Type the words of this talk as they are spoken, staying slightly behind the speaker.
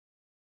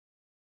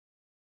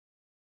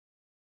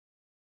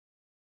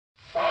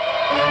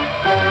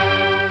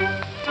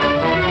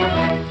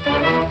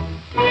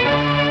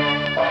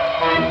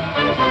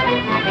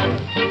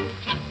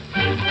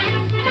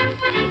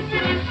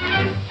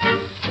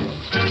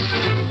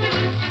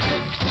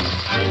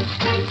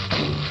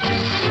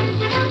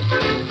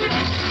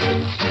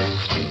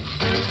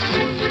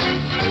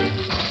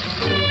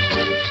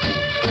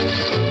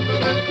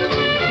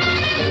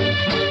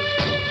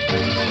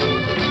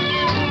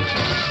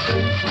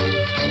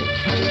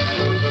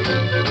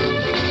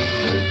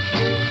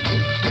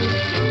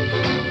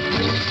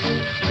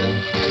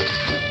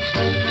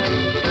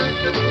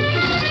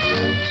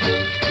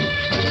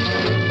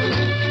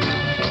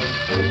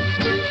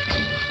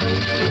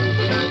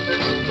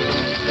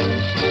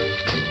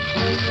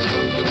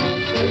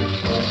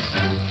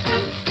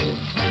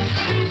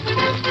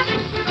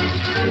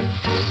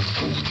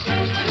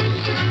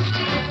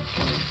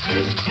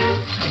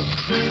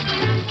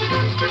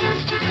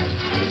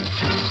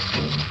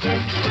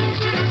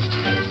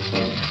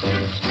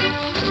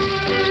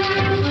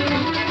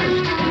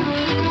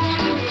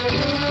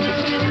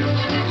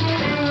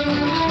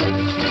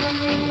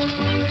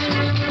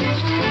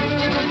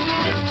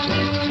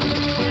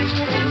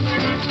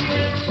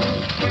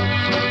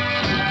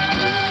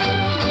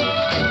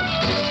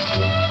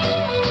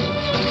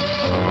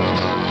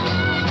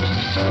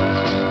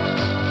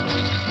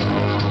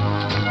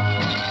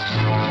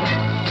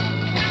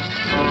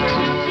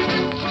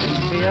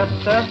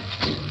Fiesta,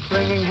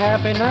 bringing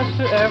happiness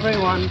to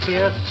everyone.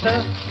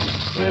 Fiesta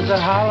is a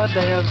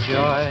holiday of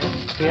joy.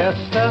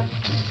 Fiesta,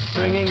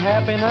 bringing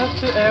happiness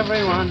to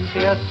everyone.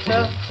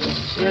 Fiesta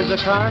is a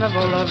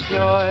carnival of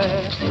joy.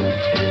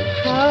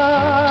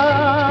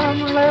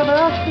 Come, let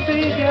us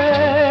be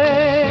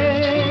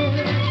gay.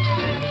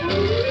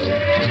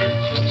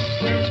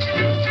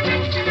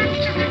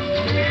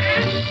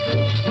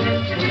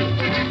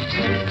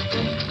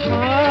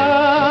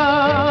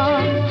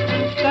 Come,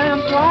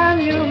 dance while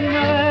you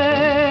may.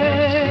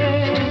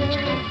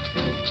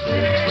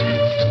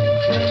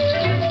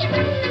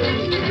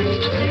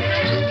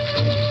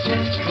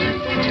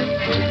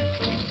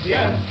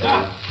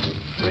 Fiesta,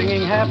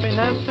 Bringing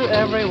happiness to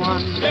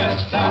everyone.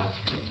 Fiesta,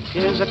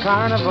 Is a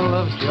carnival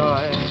of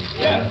joy.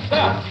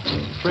 Fiesta,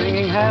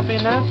 Bringing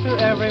happiness to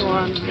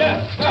everyone.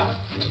 Fiesta,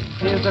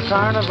 Is a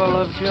carnival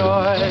of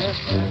joy.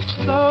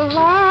 So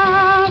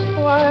laugh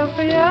while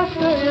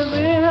Fiesta is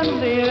in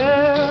the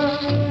air.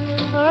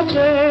 A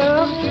day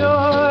of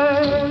joy,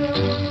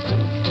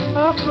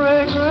 a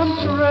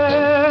fragrance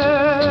rare.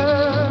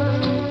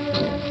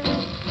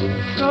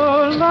 So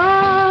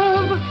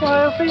love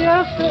while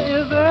Fiesta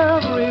is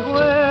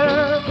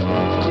everywhere.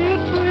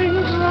 It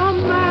brings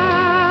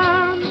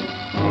romance.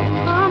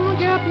 Come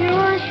get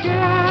your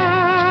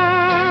share.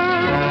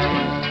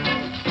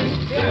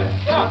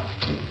 Fiesta,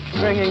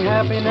 Bringing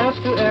happiness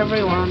to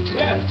everyone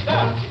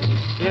Fiesta,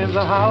 is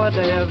a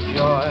holiday of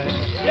joy.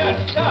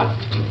 Fiesta,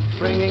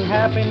 Bringing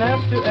happiness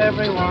to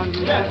everyone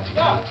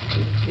Fiesta,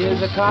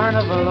 is a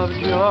carnival of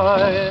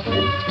joy.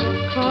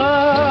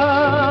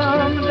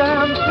 Come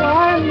dance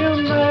while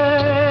you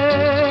may.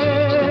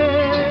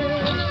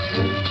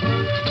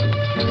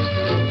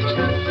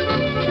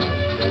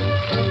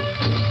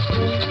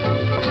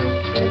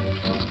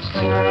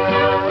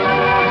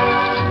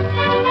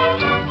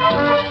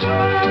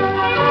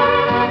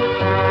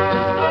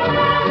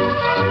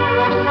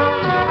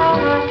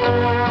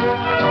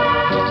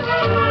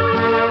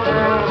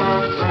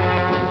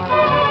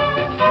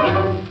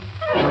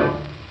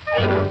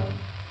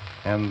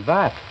 And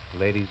that,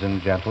 ladies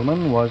and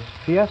gentlemen, was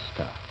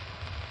Fiesta.